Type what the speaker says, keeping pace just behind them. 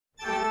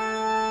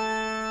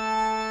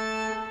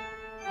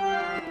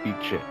Eat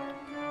shit.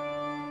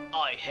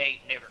 I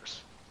hate niggers.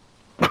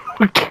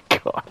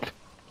 God.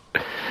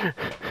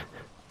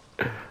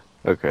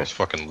 Okay. It's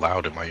fucking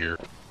loud in my ear.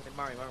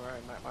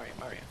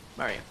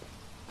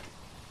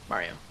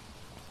 Mario.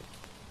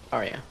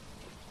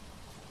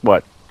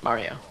 What?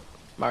 Mario.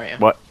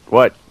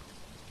 What?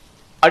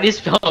 How do you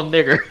spell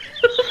nigger?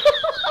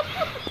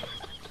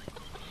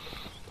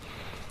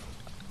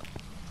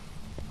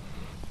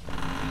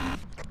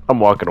 I'm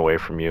walking away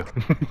from you.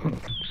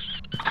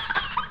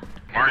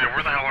 Mario,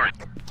 where the hell are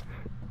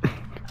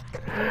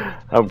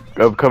you?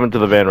 I'm coming to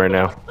the van right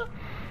now.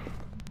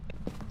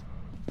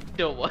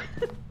 Yo, what?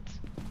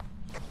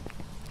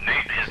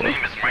 Nate, his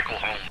name is Michael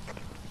Holmes.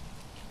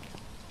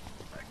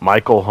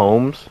 Michael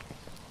Holmes?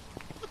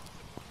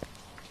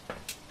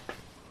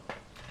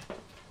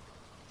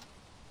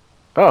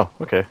 Oh,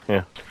 okay,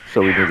 yeah.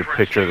 So we need a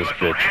picture of this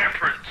bitch.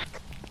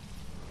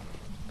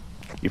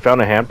 You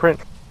found a handprint?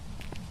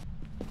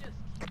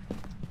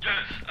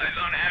 Yes, I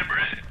found a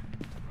handprint.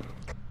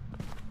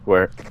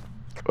 Where?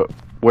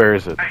 Where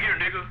is it? Right here,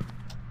 nigga.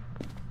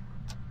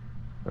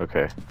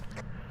 Okay.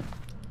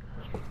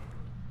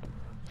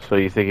 So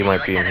you think he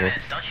might be in here?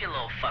 Don't you,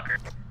 little fucker?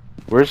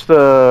 Where's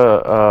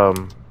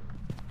the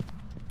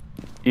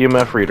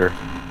EMF reader?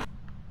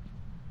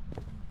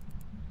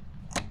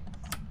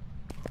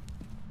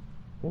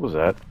 What was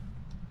that?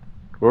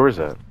 Where was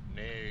that?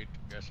 Nate,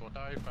 guess what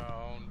I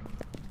found?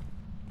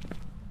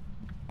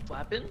 What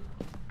happened?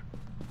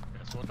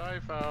 Guess what I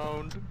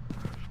found?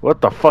 What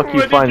the fuck you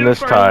What did find you this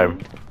find?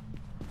 time?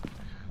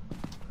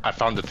 I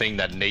found the thing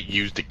that Nate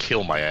used to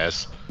kill my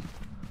ass.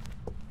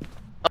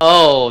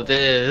 Oh,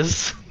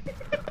 this.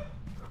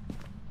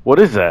 What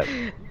is that?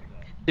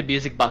 The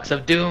music box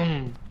of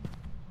doom.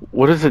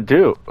 What does it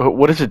do?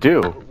 What does it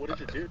do?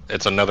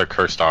 It's another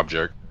cursed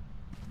object.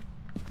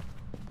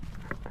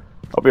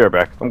 I'll be right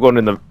back. I'm going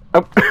in the.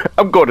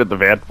 I'm going in the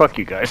van. Fuck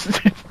you guys.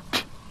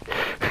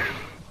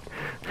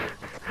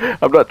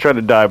 I'm not trying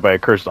to die by a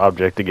cursed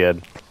object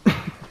again.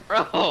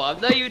 Bro,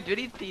 I'm not even doing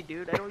anything,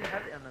 dude. I don't even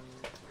have it on me.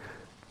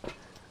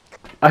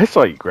 I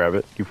saw you grab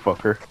it, you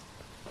fucker.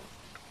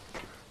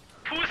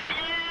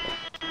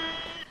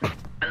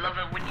 I love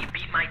it when you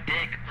beat my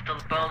dick with the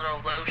bottle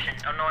of lotion.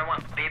 Oh no, I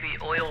want baby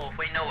oil.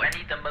 Wait, no, I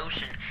need the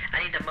motion.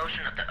 I need the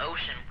motion of the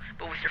ocean,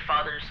 but with your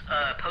father's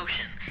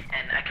potion.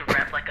 And I can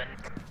rap like a.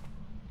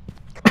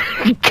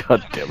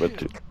 God damn it,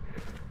 dude.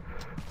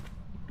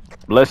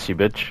 Bless you,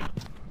 bitch.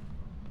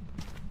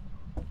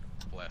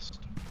 Blessed.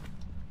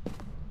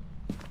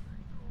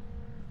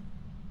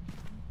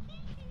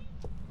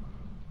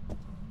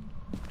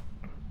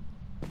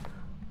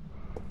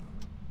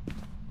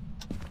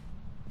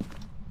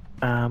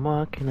 I'm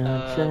walking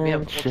on we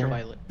have sunshine.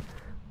 ultraviolet.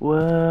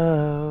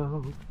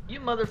 Whoa. You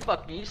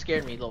motherfucker, you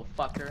scared me, little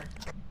fucker.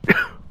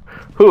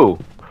 Who?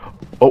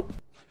 Oh.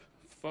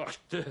 Fuck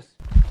this.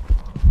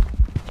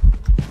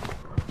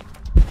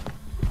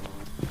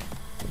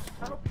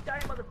 I hope you die,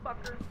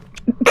 motherfucker.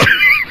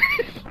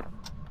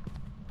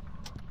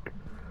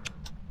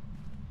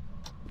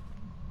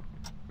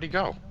 Where'd he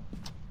go?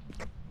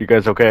 You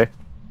guys okay?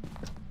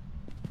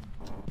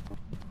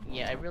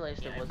 Yeah, I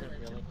realized it wasn't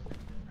really.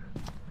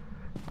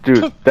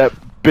 Dude, that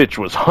bitch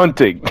was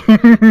hunting.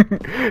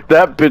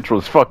 That bitch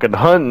was fucking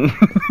hunting.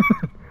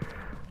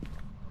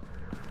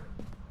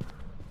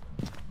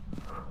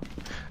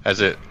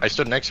 I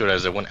stood next to it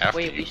as it went after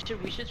Wait, you.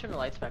 we should turn the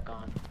lights back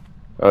on.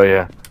 Oh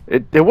yeah.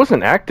 It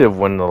wasn't active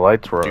when the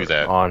lights were Do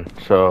that. on.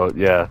 So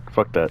yeah,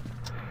 fuck that.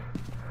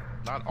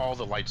 Not all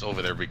the lights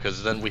over there,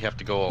 because then we have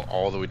to go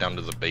all the way down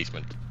to the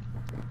basement.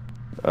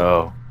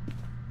 Oh.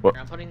 What?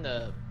 I'm putting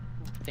the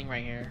thing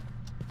right here.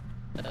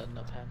 The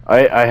notepad.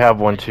 I have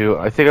one too.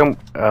 I think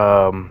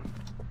I'm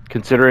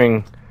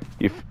considering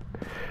if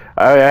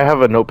I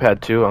have a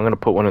notepad too. I'm gonna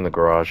put one in the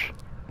garage.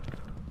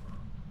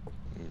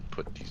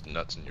 Put these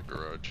nuts in your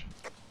garage.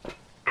 The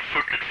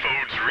fucking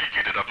phone's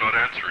ringing and I'm not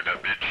answering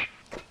that bitch.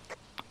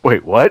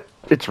 Wait, what?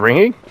 It's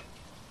ringing?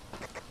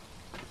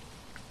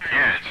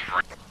 Yeah, it's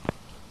ringing.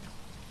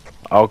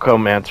 I'll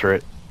come answer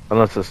it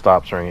unless it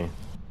stops ringing.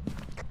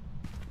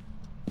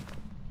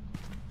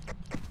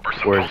 We're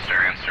Where's- supposed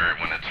to answer it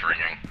when it's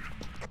ringing.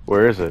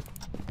 Where is it?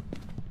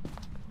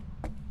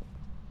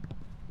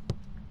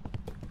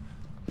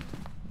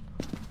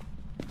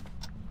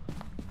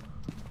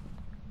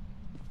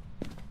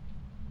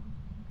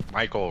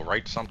 Michael,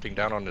 write something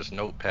down on this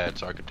notepad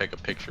so I could take a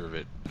picture of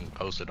it and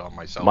post it on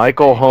myself.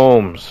 Michael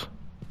Holmes.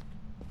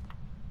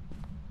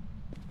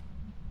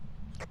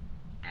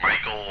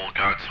 Michael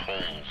got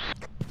holes.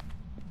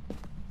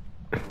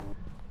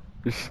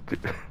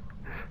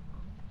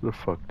 The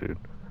fuck, dude?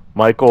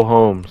 Michael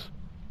Holmes.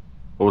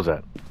 What was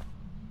that?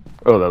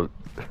 Oh, that was...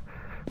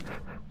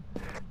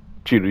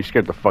 Cheeto, you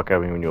scared the fuck out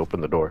of me when you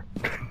opened the door.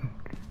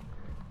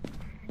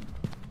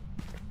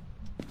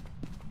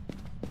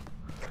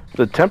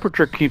 The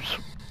temperature keeps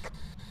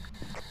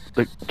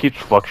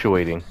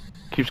fluctuating.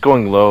 Keeps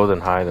going low, then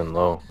high, then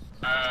low.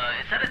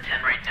 It's at a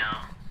 10 right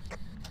now.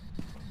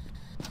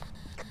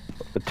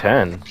 A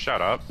 10?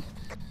 Shut up.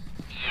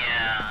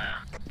 Yeah.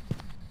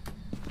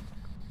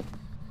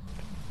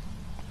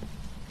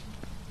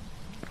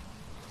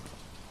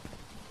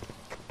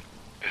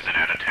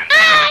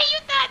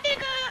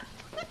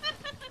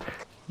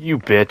 You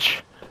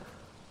bitch.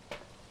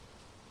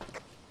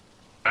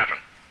 Happen.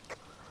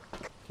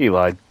 He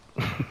lied.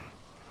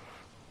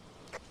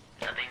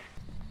 Nothing.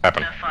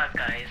 Happen. EMF 5,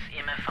 guys.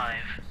 EMF 5.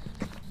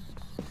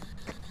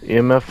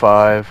 EMF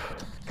 5.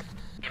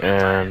 EMF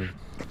And 5.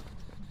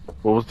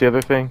 what was the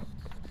other thing?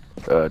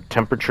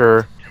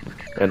 Temperature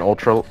and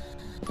ultraviolet.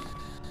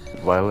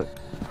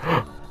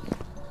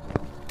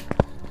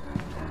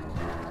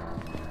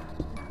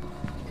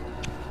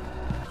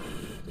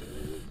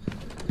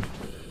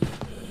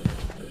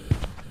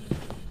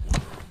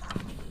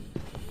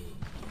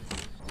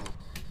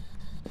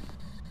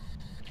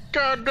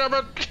 God damn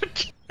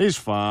it! He's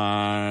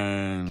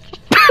fine.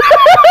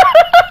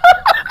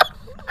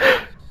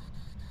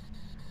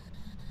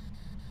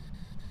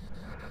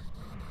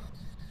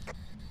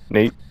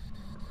 Nate.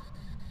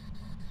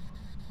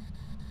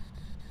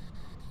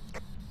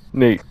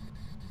 Nate.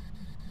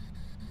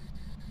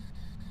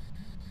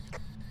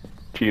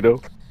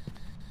 Cheeto.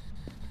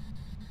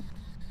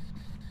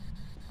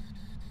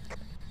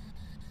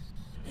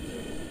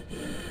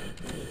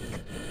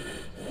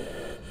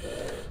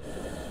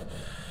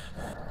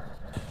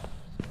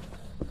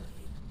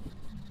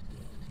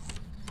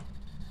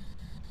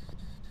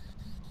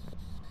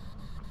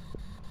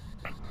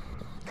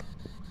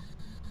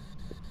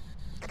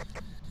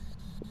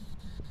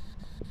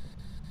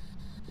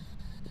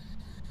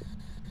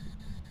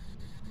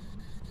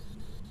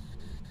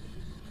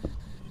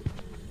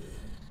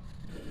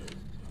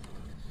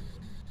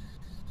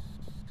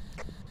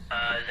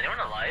 Is anyone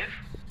alive?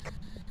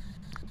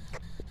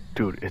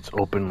 Dude, it's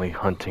openly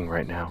hunting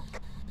right now.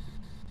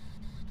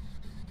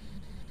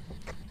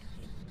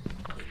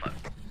 What the fuck?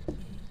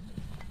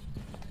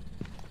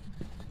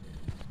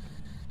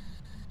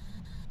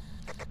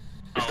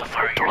 Is the Oh, front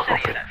alright, door you're saying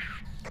open?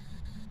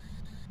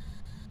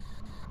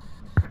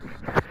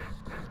 that.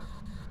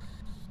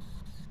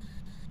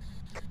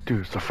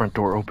 Dude, is the front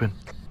door open?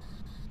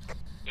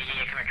 Yeah,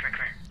 come here, come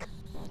here.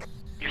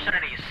 Your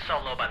sanity is so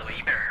low, by the way.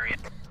 You better hurry up.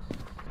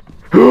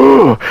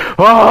 Oh!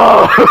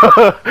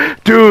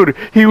 Dude,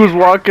 he was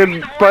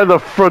walking by the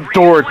front Were you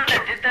door. the one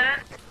that did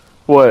that?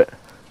 What?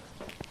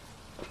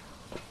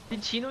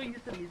 Did Chino use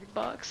the music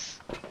box?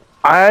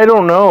 I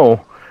don't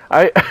know.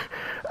 I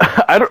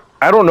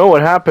don't know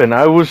what happened.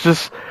 I was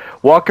just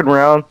walking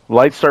around,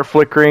 lights start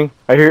flickering.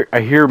 I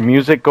hear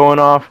music going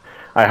off.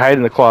 I hide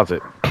in the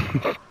closet.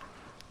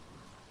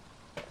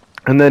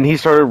 And then he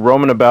started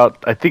roaming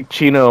about. I think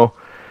Chino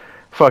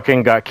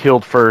fucking got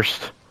killed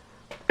first.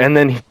 And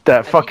then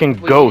that fucking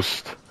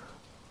ghost.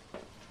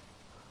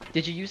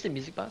 Did you use the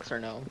music box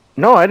or no?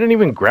 No, I didn't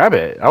even grab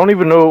it. I don't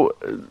even know.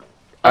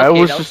 I Okay,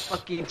 was that just was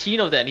fucking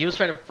Chino then. He was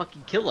trying to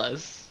fucking kill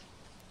us.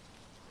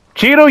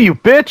 Cheeto, you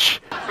bitch!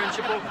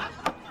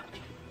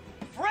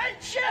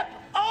 Friendship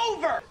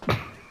over!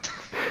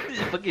 It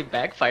fucking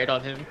backfired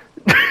on him.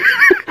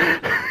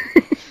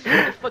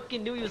 I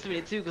fucking knew he was doing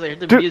it too because I heard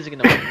the Dude. music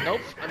and I'm like,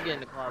 nope, I'm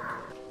getting the closet.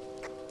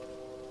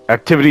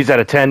 Activities out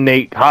of 10,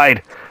 Nate.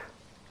 Hide.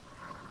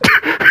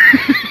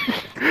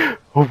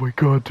 Oh my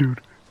god, dude.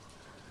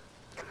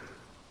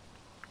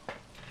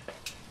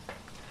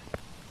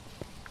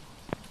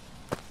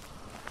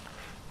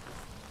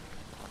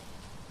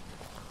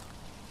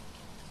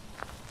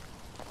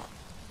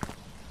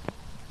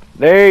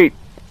 Nate!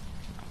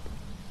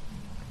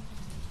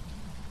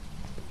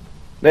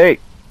 Nate!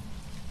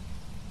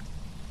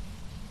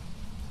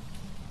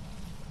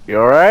 You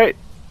alright?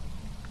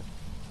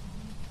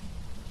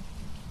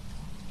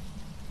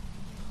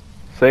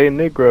 Say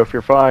Negro if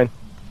you're fine.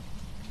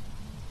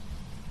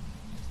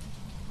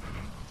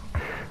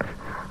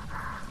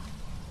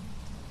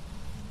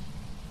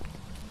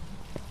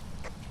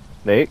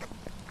 Nate?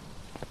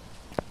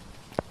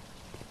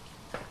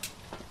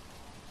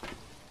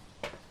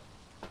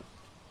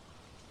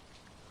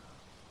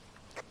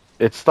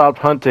 It stopped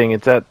hunting.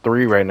 It's at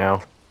 3 right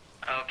now.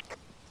 Okay.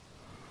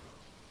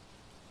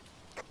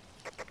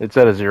 It's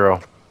at a 0.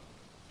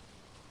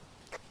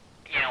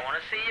 Yeah, I want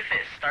to see if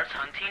it starts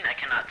hunting. I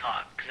cannot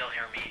talk because they'll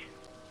hear me.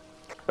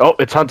 Oh,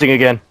 it's hunting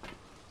again.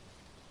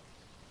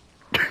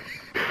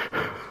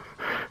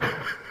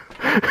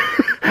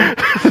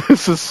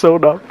 This is so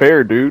not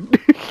fair, dude.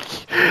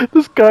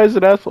 This guy's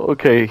an asshole.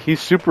 Okay, he's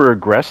super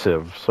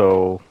aggressive,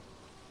 so...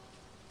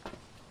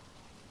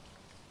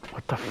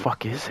 What the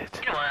fuck is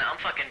it? You know what? I'm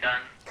fucking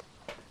done.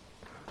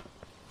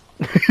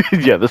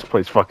 Yeah, this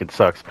place fucking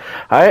sucks.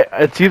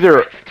 It's either...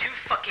 It's 2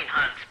 fucking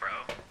hunts,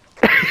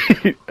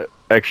 bro.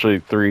 Actually,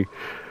 3.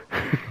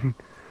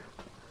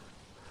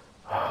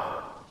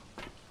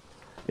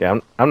 Yeah,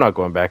 I'm not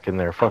going back in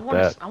there. Fuck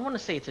that. I want to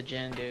say it's a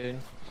Jin, dude.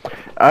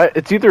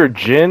 It's either a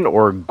Jin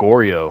or a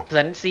Goryo. Because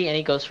I didn't see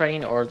any ghost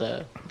writing or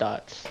the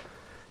dots.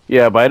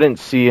 Yeah, but I didn't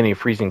see any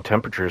freezing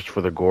temperatures for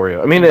the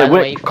Goryo. I mean, And by it the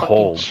way, went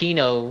cold. fucking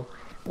Chino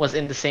was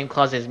in the same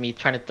closet as me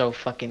trying to throw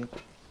fucking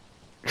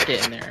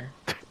shit in there.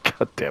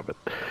 God damn it.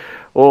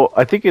 Well,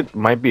 I think it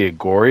might be a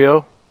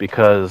Goryo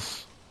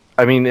because,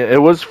 I mean,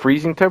 it was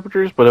freezing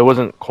temperatures, but it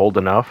wasn't cold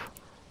enough.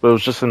 But it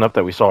was just enough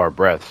that we saw our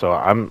breath. So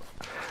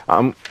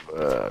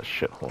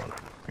shit, hold on.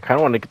 I kind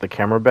of want to get the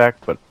camera back,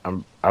 but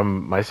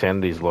my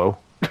sanity's low.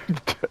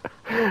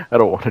 I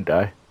don't want to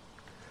die.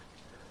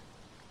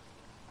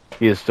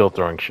 He is still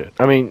throwing shit.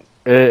 I mean,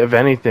 if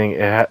anything,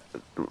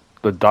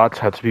 the dots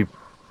have to be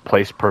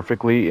placed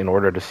perfectly in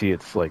order to see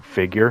its like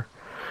figure.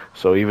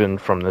 So even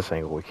from this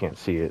angle, we can't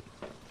see it.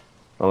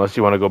 Unless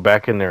you want to go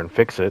back in there and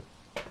fix it.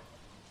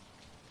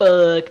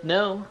 Fuck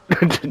no.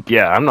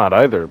 Yeah, I'm not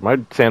either. My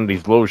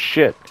sanity's low as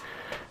shit.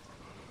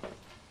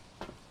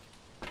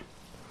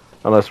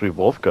 Unless we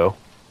both go.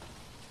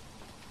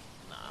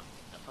 Nah,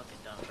 I'm fucking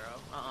done, bro.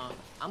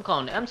 I'm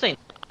calling it. I'm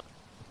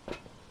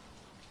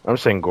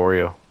saying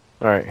Goryo.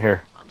 Alright,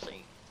 here. I'm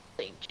saying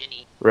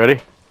Ginny. Ready?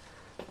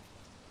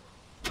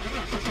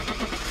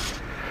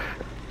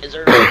 Is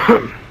there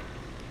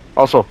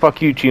Also, fuck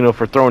you, Chino,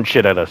 for throwing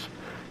shit at us.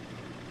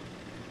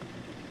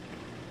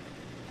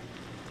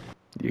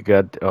 You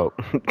got... Oh.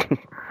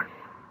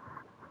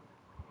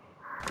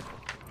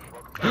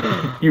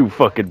 You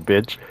fucking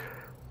bitch.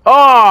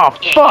 Oh,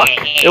 fuck!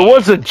 It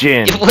was a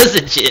Jin! It was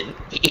a Jin.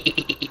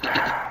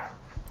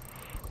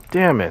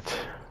 Damn it.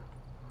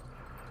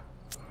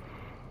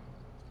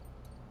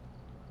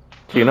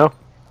 Chino?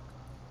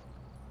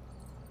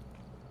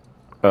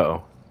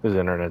 Uh-oh. His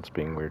internet's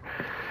being weird.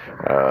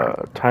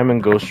 Time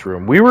and Ghost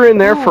Room. We were in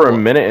there for a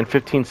minute and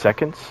 15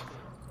 seconds.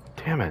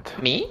 Damn it.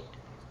 Me?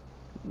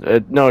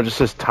 No, it just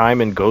says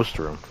Time and Ghost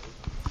Room.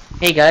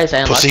 Hey guys, I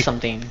unlocked Pussy.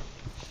 something.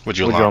 What'd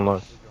you What'd you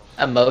unlock? unlock?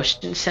 A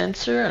motion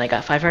sensor, and I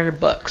got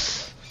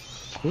 $500.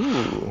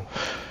 Ooh.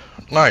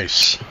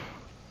 Nice.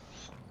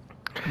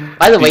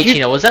 By the way, you-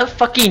 Chino, was that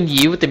fucking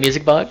you with the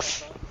music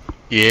box?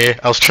 Yeah,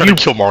 I was trying to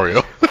kill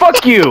Mario.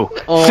 Fuck you!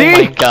 Oh See?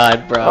 my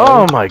god, bro.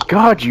 Oh my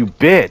god, you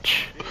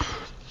bitch!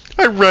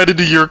 I ran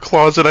into your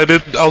closet. I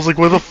was like,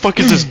 why the fuck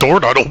is this door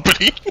not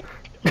opening?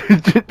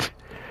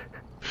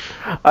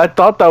 I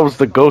thought that was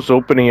the ghost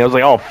opening. I was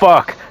like, oh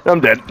fuck, I'm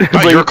dead. Not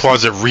Like, your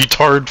closet,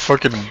 retard.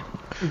 Fucking.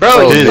 Bro,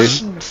 Oh, you dude.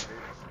 fucking...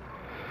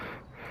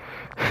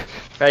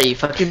 Bro, you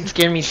fucking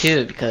scared me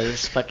too,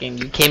 because fucking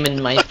you came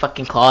in my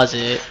fucking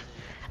closet,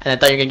 and I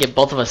thought you were gonna get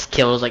both of us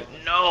killed. I was like,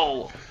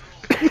 no!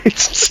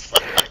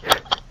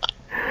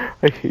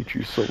 I hate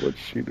you so much,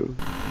 Cheeto.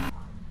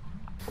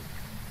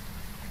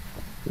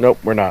 Nope,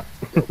 we're not.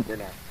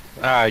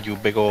 Ah, you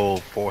big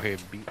old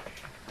forehead beat.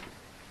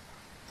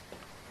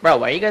 Bro,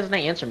 why are you guys not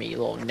answering me, you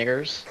little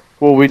niggers?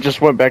 Well, we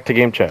just went back to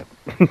game chat.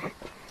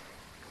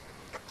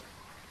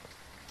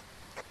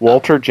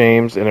 Walter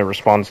James, and it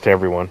responds to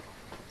everyone.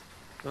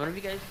 One of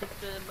you guys took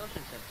the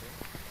motion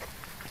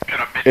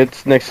sensor.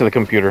 It's next to the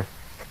computer.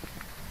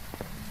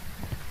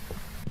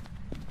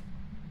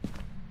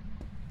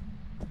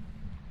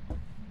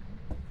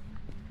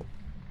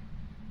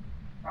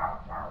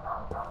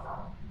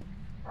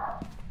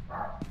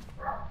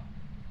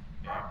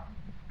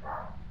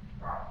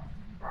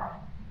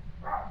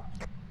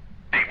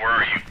 Hey, where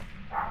are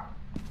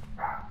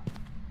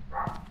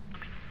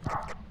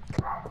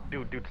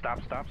you? Dude, stop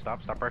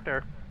right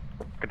there.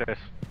 Look at this.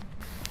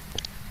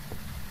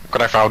 Look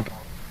what I found.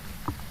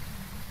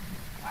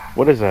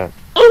 What is that?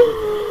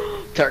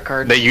 Tarot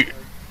card. That you.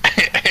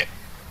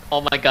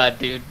 Oh my god,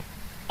 dude.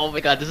 Oh my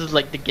god, this is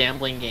like the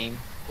gambling game.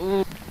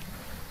 Ooh.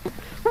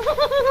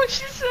 What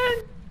she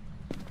said?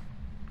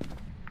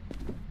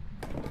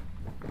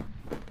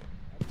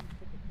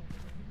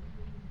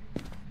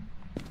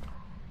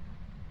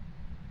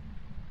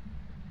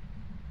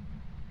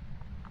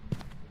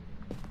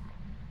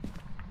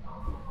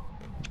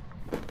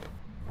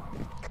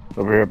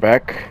 Over here,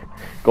 back.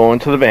 Going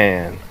to the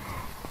van.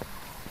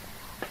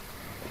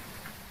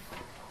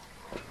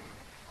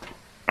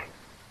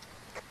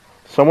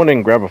 Someone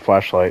didn't grab a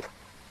flashlight.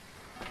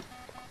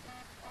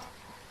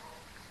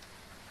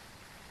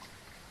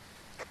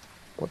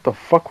 What the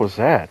fuck was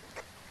that?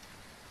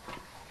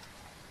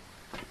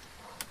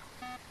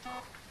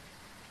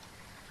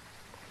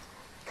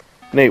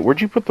 Nate,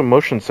 where'd you put the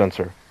motion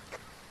sensor?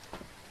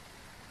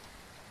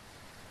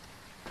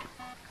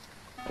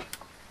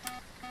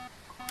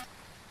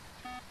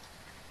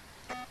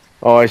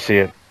 Oh, I see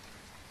it.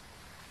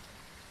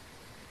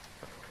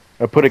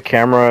 I put a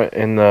camera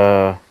in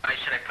the...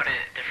 Should I put it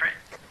different?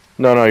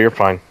 No, you're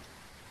fine.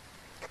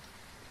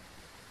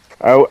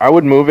 I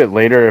would move it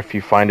later if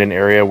you find an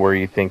area where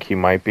you think he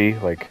might be,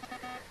 like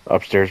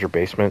upstairs or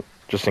basement,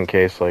 just in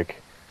case,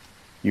 like,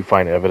 you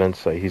find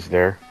evidence that he's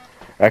there.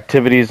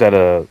 Activity's at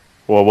a...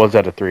 Well, it was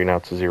at a 3, now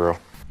it's a 0.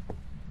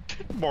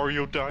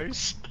 Mario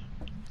dies.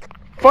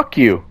 Fuck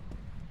you!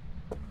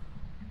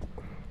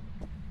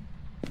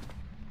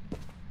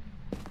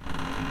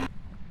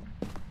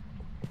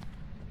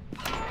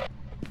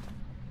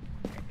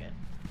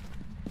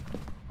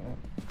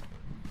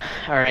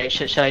 Alright,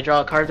 should I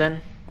draw a card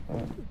then?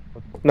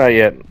 Not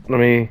yet. Let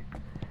me...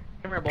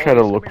 Come here, Try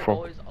to boys. look Come here,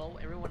 for- boys. All,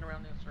 everyone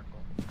around in a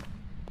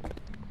circle.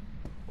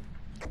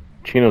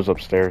 Chino's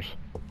upstairs.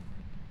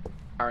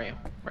 How are you?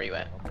 Where are you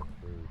at?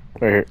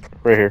 Right here.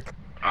 Right here.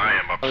 I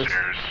am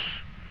upstairs.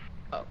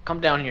 Oh, come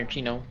down here,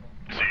 Chino.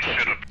 So you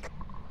should have.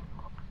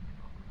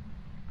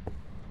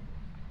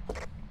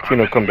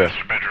 Chino, come down.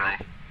 Bedroom.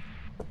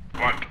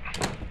 What?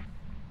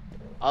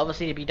 All of us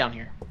need to be down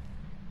here.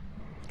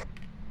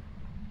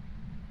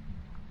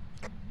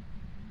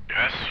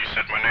 Yes, you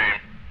said my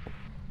name.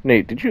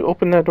 Nate, did you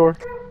open that door?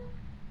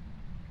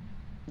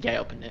 Yeah, I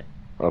opened it.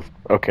 Oh,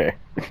 okay.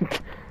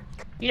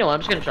 You know what? I'm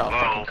just gonna draw a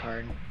Hello? fucking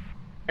card.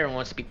 Everyone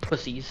wants to be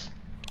pussies.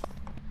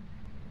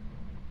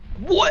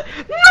 What?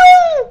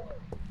 No!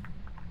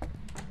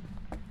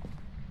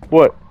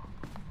 What?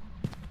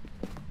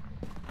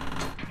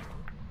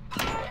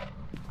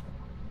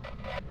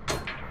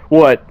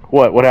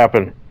 What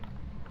happened?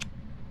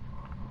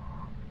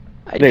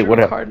 I Nate, drew what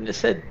a hap- card and it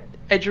said.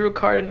 I drew a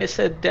card and it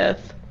said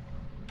death.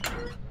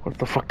 What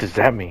the fuck does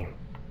that mean?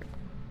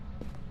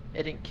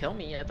 It didn't kill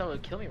me. I thought it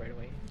would kill me right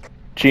away.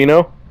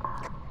 Chino?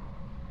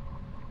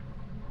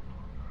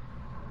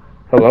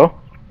 Hello?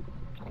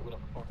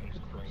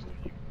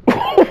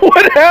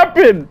 What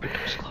happened?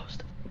 It's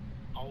closed.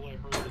 All I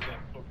heard is that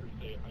fucker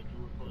say, I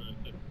drew a card and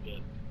said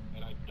death,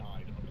 and I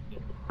died on the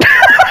silver.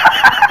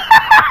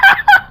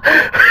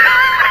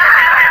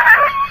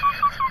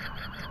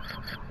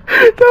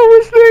 That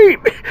was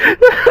Nate!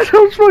 That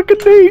was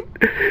fucking Nate!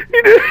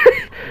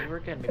 You were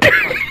gonna make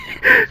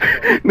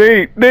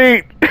fun.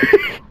 Nate!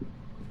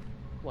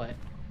 What?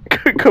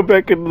 Come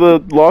back into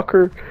the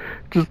locker.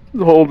 Just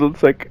hold it a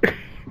sec.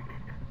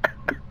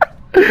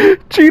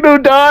 Chino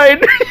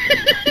died!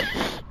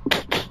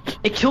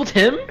 It killed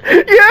him?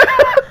 Yeah!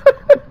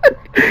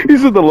 He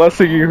said the last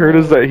thing you heard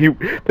is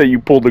that you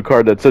pulled a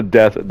card that said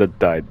death and then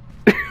died.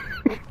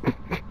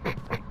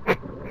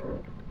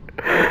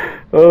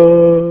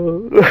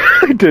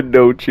 I didn't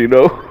know,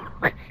 Chino.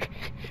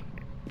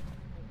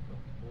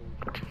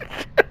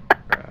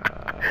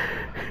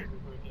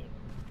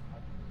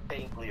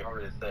 Faintly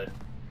heard it said,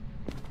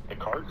 the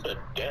card said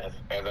death,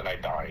 and then I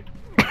died.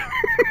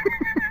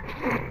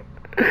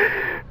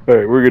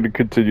 Alright, we're gonna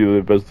continue the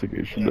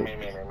investigation.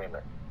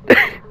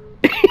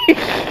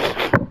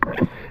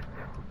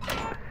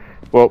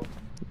 Well,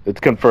 it's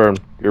confirmed.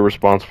 You're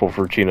responsible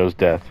for Chino's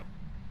death.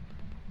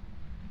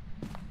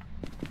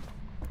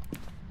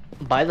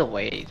 By the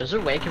way, there's a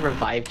way I can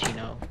revive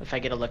Chino if I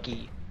get a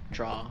lucky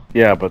draw.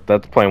 Yeah, but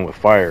that's playing with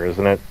fire,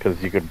 isn't it?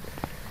 Because you could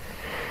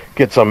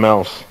get something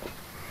else.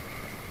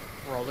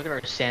 Bro, look at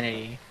our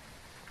sanity.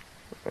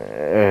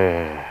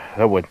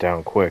 That went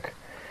down quick.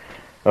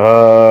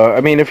 I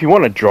mean, if you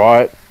want to draw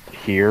it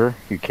here,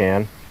 you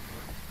can.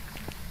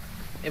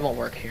 It won't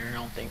work here, I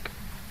don't think.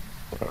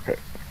 Okay.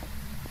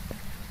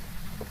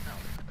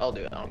 I'll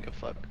do it, I don't give a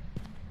fuck.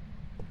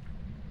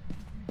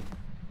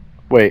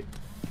 Wait.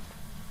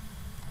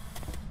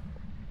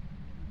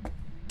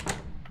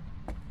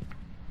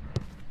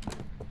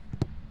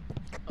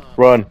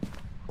 Run.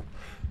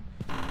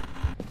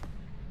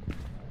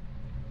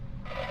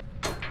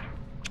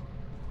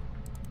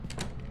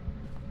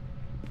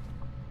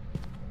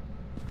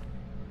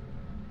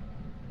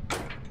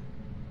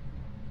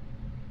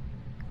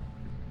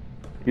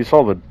 You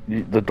saw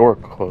the door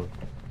close.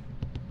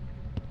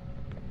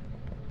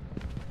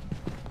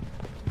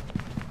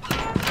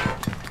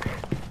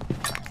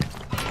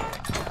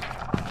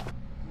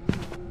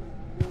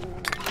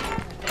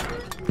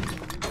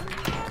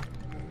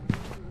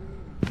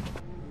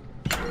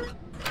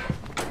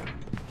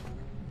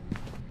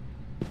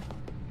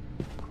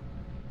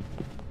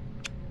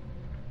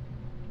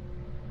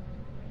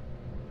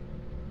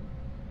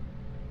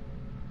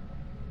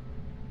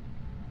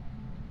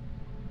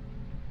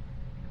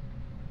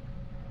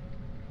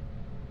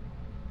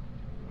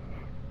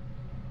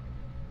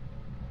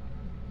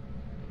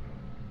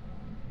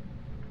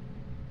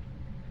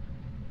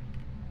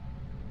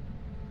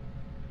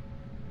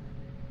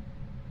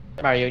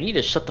 Mario, you need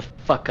to shut the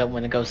fuck up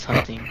when it goes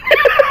hunting.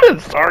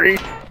 Sorry.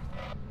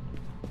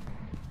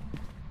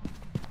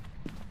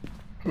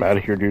 I'm out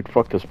of here, dude.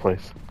 Fuck this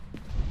place.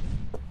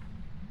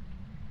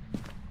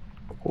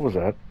 What was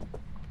that?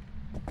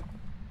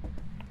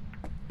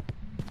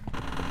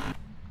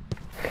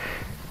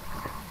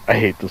 I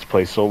hate this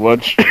place so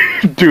much.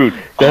 Dude,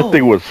 that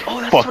thing was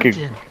that's fucking...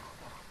 something.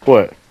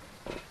 What?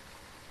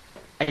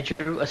 I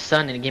drew a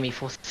sun and it gave me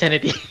full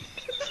sanity.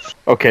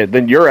 Okay,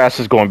 then your ass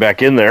is going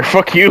back in there.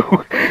 Fuck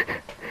you.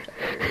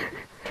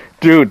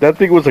 Dude, that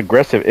thing was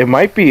aggressive. It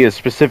might be a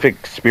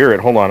specific spirit.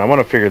 Hold on, I want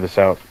to figure this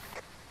out.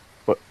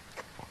 What?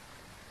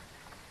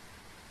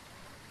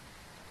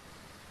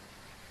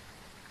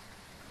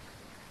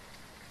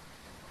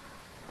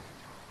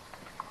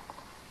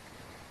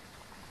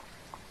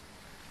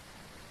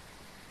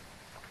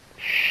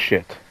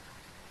 Shit.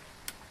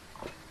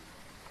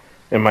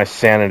 And my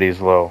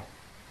sanity's low.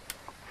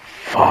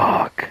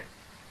 Fuck.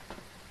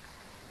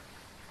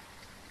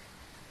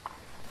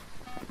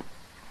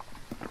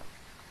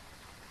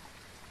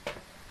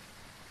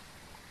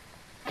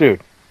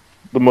 Dude,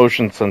 the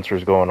motion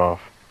sensor's going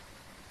off.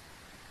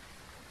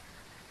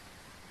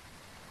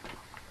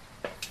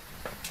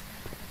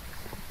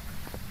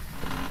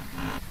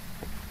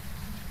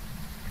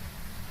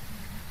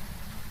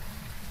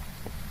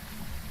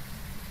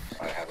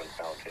 I haven't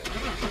found him.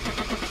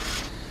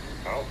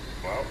 Oh,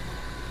 well,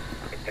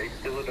 the tape's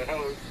still in the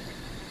hose.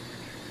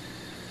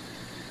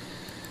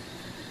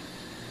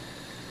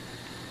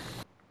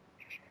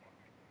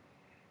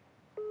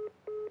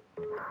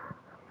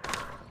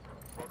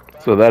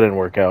 So that didn't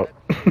work out.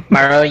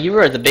 Mario, you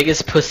were the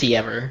biggest pussy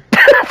ever.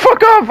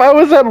 Fuck off! I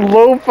was at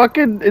low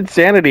fucking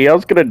insanity. I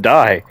was gonna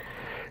die.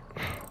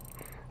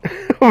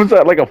 I was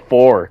at like a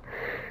 4.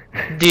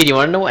 Dude, you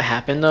wanna know what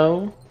happened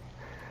though?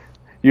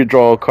 You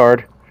draw a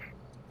card.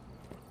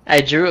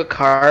 I drew a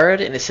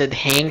card and it said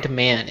hanged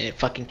man and it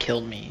fucking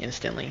killed me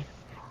instantly.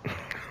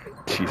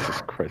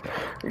 Jesus Christ.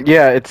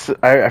 Yeah, it's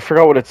I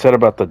forgot what it said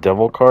about the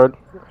devil card.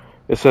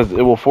 It says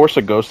it will force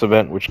a ghost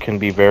event which can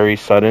be very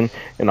sudden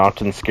and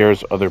often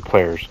scares other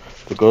players.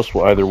 The ghost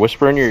will either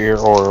whisper in your ear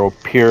or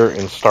appear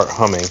and start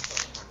humming.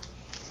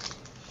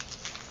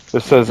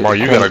 It says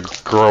Mario, you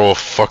gotta grow a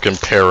fucking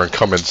pair and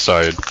come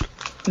inside.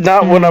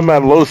 not when I'm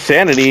at low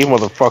sanity,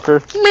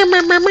 motherfucker.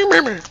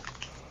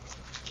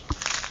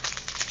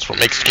 That's what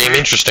makes the game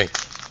interesting.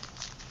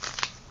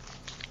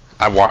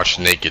 I watched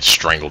Nate get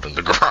strangled in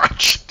the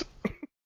garage.